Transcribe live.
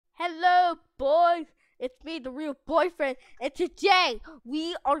Hello, boys. It's me, the real boyfriend, and today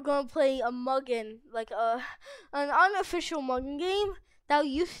we are gonna play a muggin, like an unofficial muggin game that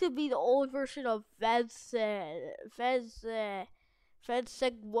used to be the old version of VESZTESEG.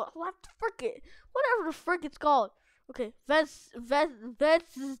 What the frick it? Whatever the frick it's called. Okay,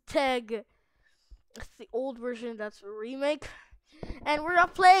 VESZTESEG. It's the old version. That's a remake, and we're gonna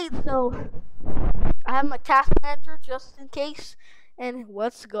play it. So I have my task manager just in case. And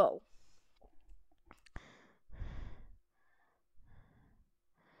let's go.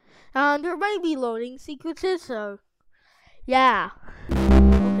 There might be loading sequences, so yeah.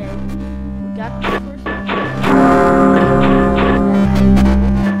 Okay, we got the first one.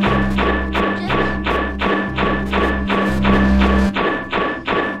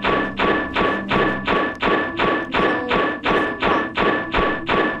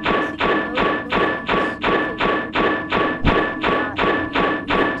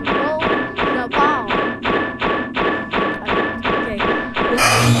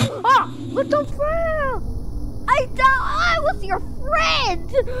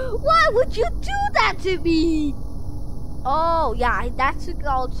 Why would you do that to me? Oh yeah, that's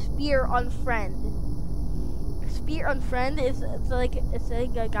called Spear Unfriend. Spear Unfriend is like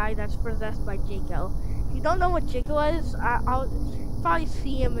a guy that's possessed by Jaco. If you don't know what Jaco is, I'll probably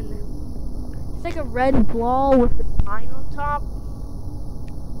see him in. It's like a red ball with a sign on top,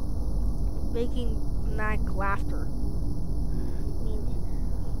 making maniac laughter. I mean,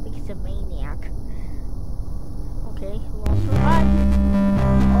 like he's a maniac. Okay, lost her eye.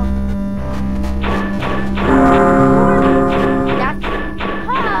 That's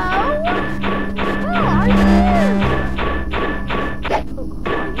how. Oh, are you here?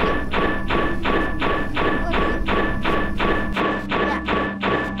 Yeah.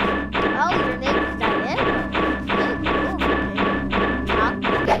 Oh, your name is Diane?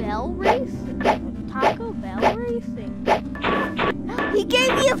 Taco Bell racing. He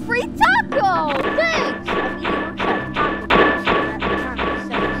gave me a free taco! Thanks! I mean, he works at Taco Bell, so that kind of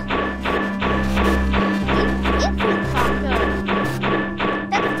sense. Free taco.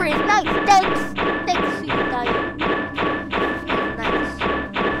 That's pretty nice. Thanks. Thanks, sweet Diane. Nice.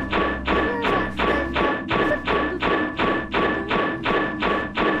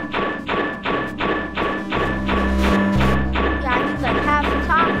 Yeah, he's like half a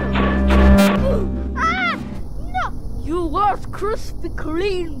taco. Ah! No! You lost Krispy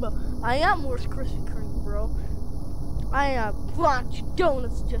Kreme. I am worse Krispy Kreme, bro. I am Brunch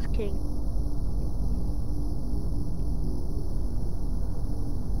Donuts, just kidding.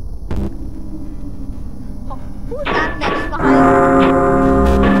 Oh, who's that next behind?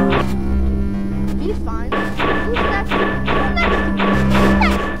 He's fine. Who's next? Who's next to me? Who's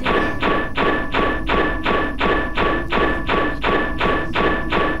next to me?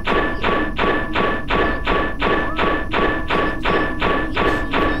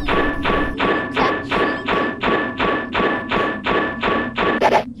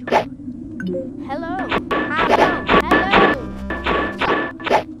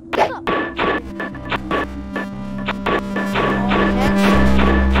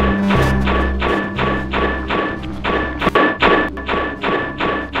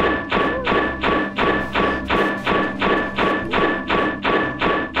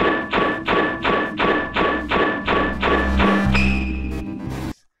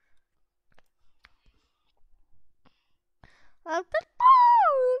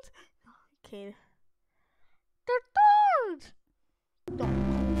 Okay. They're dogs!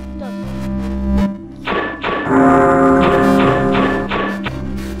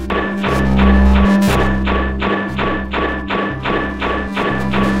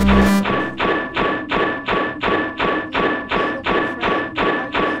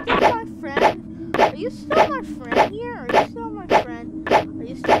 Are you still my friend here? Are you still my friend? Are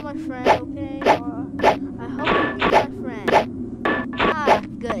you still my friend, okay? I hope you're my friend. Ah,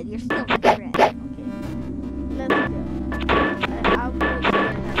 good. You're still my friend. Okay. Let's go. I'll go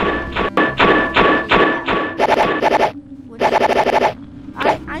here now.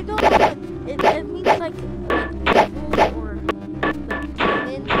 I don't know what it means, like food or like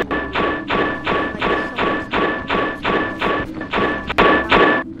demon.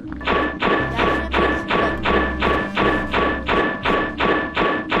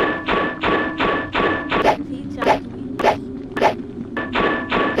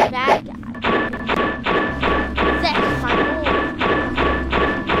 Bad guy. That's my goal.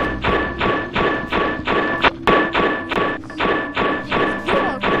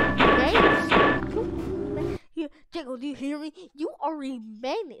 Jacob, do you hear me? You are a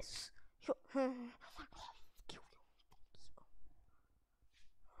menace.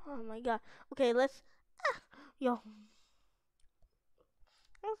 Oh my god. Okay, let's. Yo.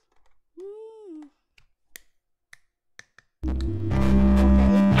 Mm.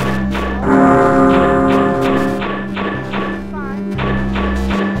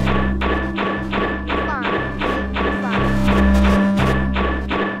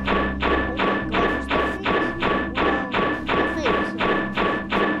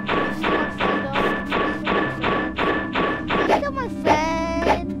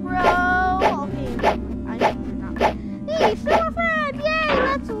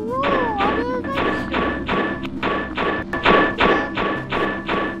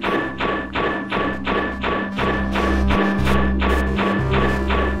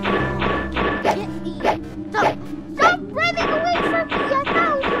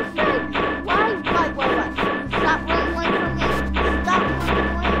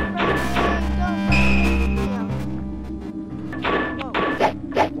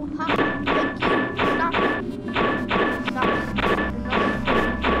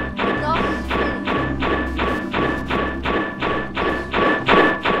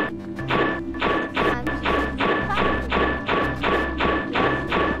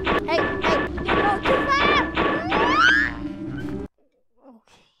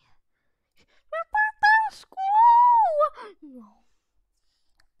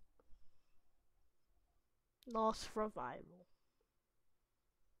 Lost survival.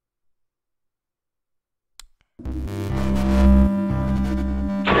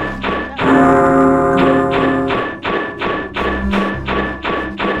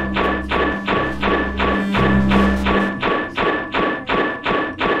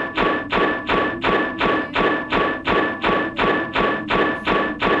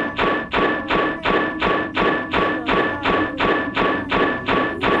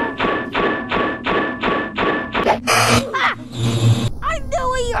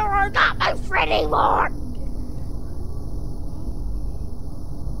 You're not my friend anymore!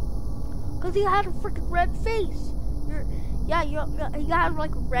 Cause you had a freaking red face. You had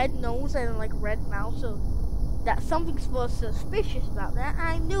like a red nose and like red mouth, so that something's was suspicious about that.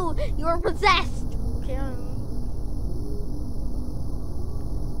 I knew you were possessed. Okay.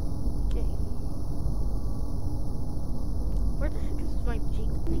 Okay. Where the heck is my Jeep?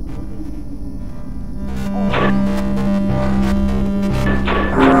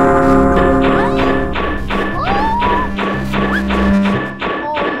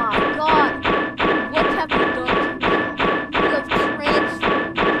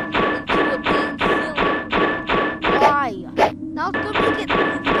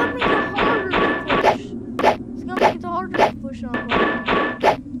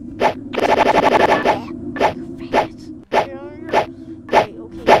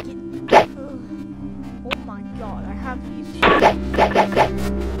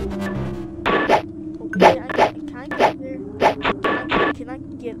 Can I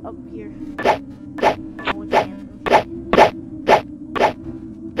get up here?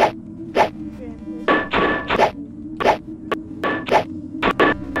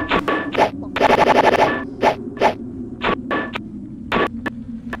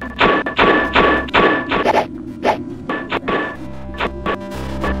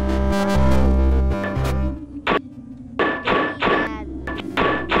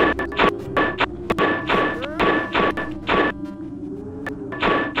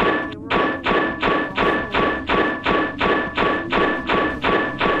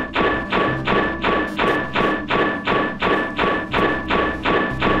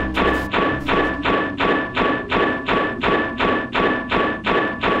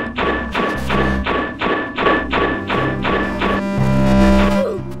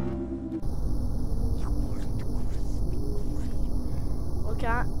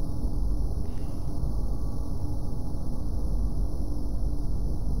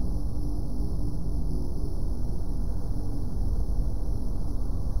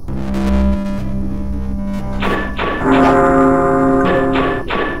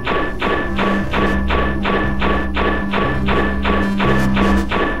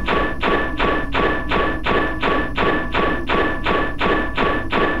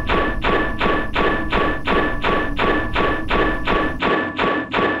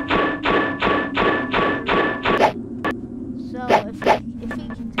 No, I can't.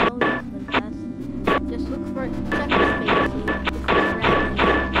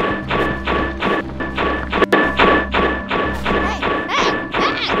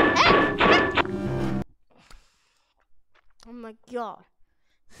 Oh my god.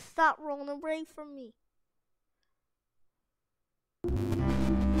 Stop rolling away from me.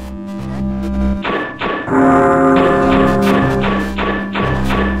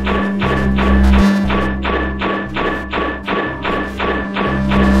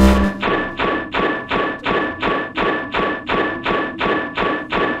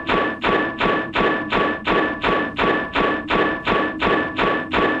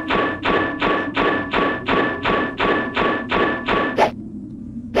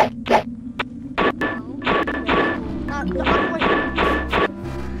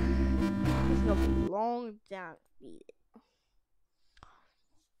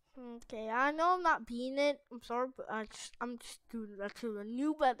 Okay, I know I'm not being it. I'm sorry, but I'm just doing that to a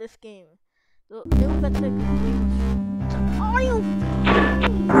noob at this game. The noob at the game. Are you?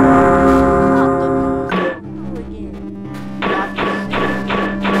 Not the noob again. Not the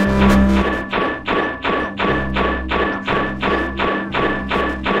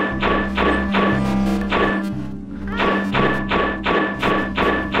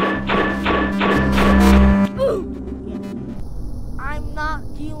I'm not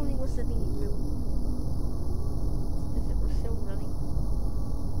dealing with the thing. Is it we're still running?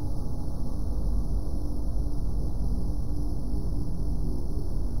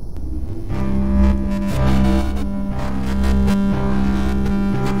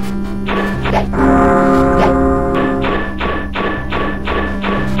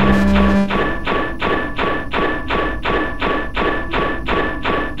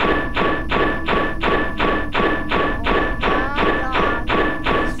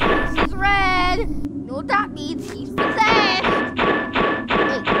 That means he's possessed!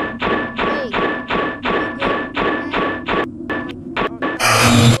 Hey!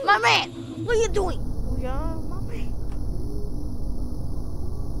 My man! What are you doing? Oh yeah, my man.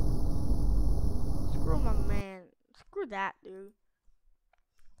 Screw my man. Screw that, dude.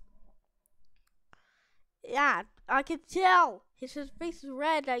 Yeah, I can tell. His face is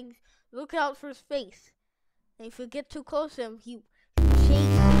red. I look out for his face. And if you get too close to him, he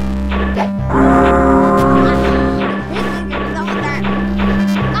chases.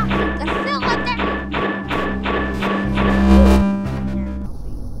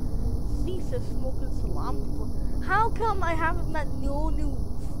 How come I haven't met no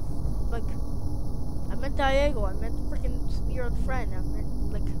noobs? Like, I met Diego, I met freaking Spirit Friend, I met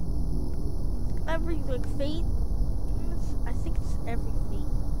like every fate. I think it's every fate.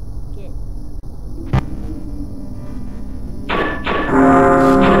 Get.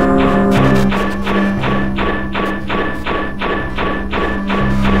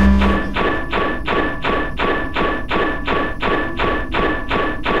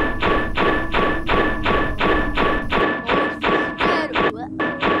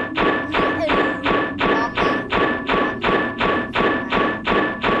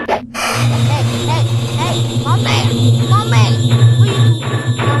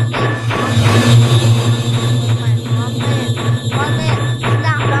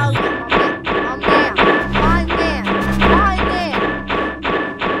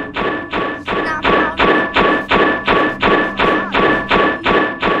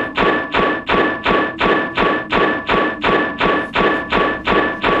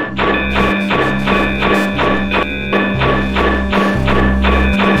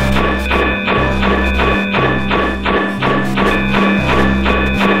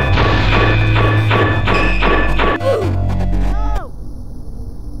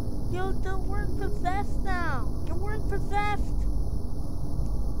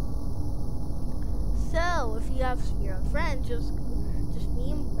 So if you have your friend, just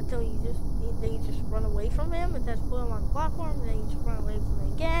meme until you just run away from him, and just put him on the platform, and then you just run away from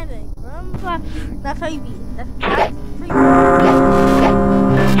him again, and then you run on the platform. That's how you beat it. That's pretty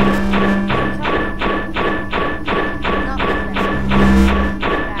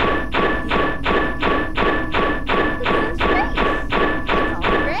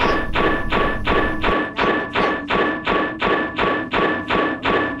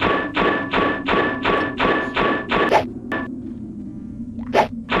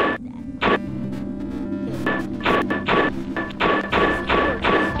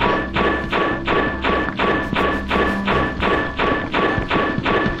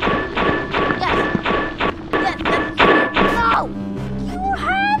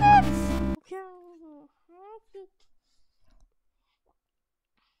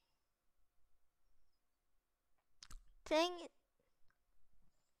Dang it.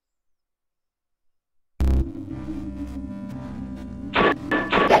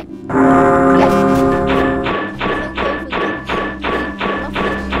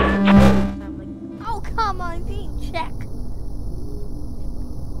 Oh, come on, being check.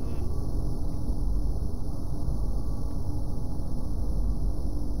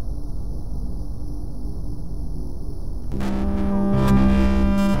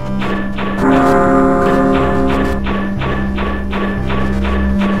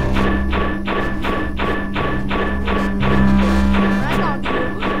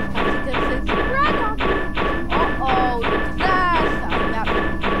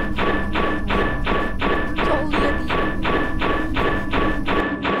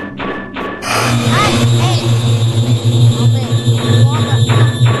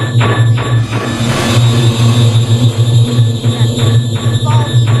 Follow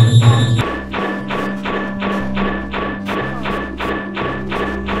me.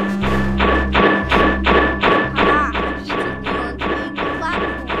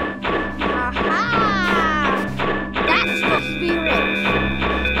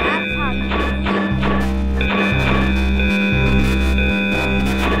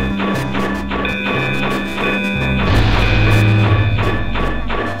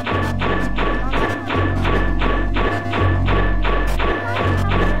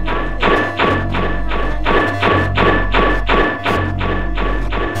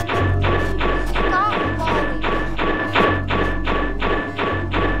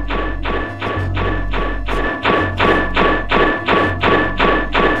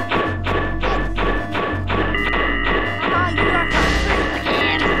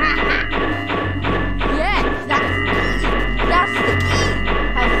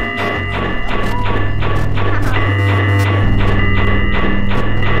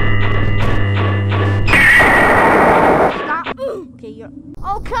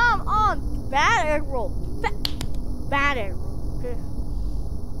 Bad arrow. Bad arrow. Okay.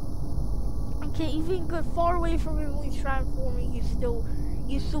 Okay, even go far away from him when he's transforming, you still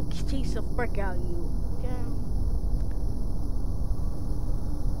chase the frick out of you. Okay.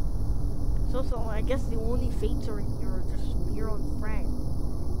 So I guess the only fates are in here are just your own friend.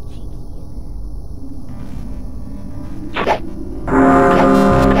 Cheeky.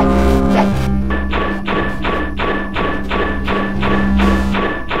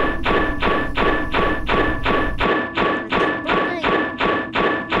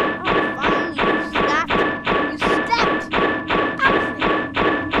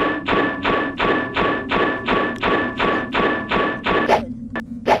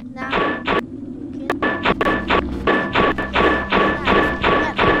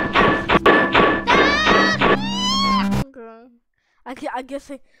 I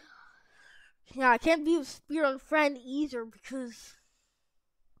guess I can't be a spear on friend either because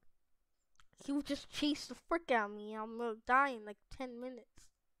he would just chase the frick out of me. I'm gonna die in like 10 minutes.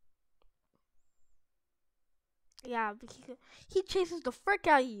 Yeah, but he chases the frick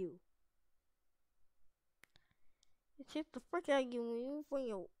out of you. He chases the frick out of you when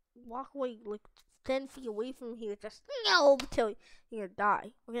you walk away like 10 feet away from here. Just no until you're gonna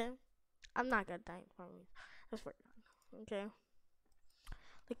die. Okay, I'm not gonna die in front of you. That's right. Okay.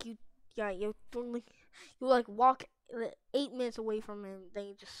 Like you walk 8 minutes away from him, then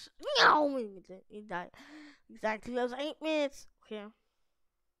you just no, you die. Exactly, that was 8 minutes. Okay.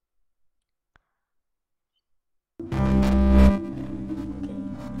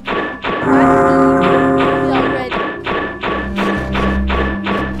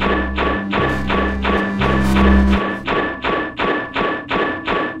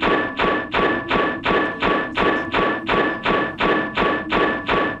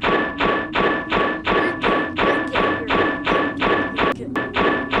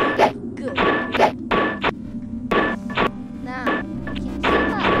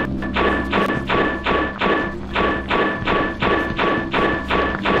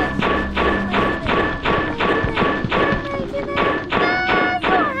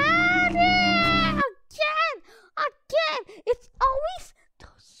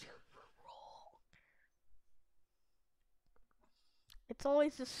 It's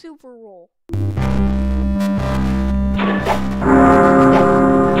always a super roll.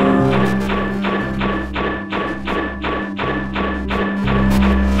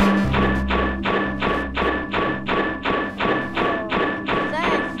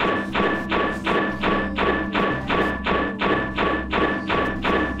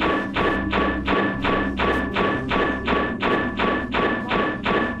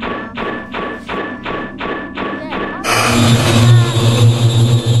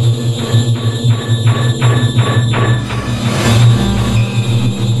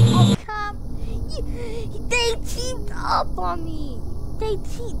 They teamed up on me. They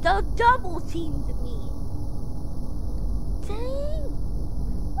double teamed me. Dang.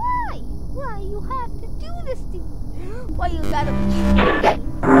 Why you have to do this to me? Why you gotta betray me?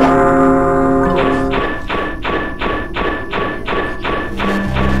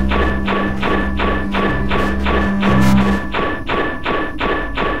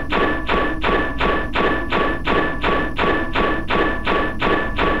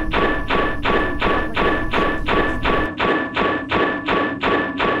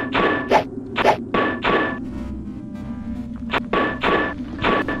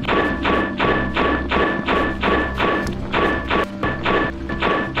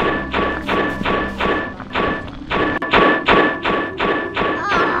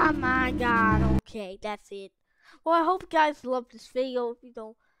 Okay, that's it. Well, I hope you guys loved this video. If you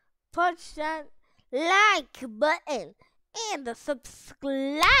don't, punch that like button and the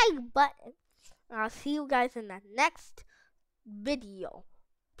subscribe button. I'll see you guys in the next video.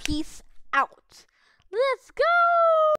 Peace out. Let's go!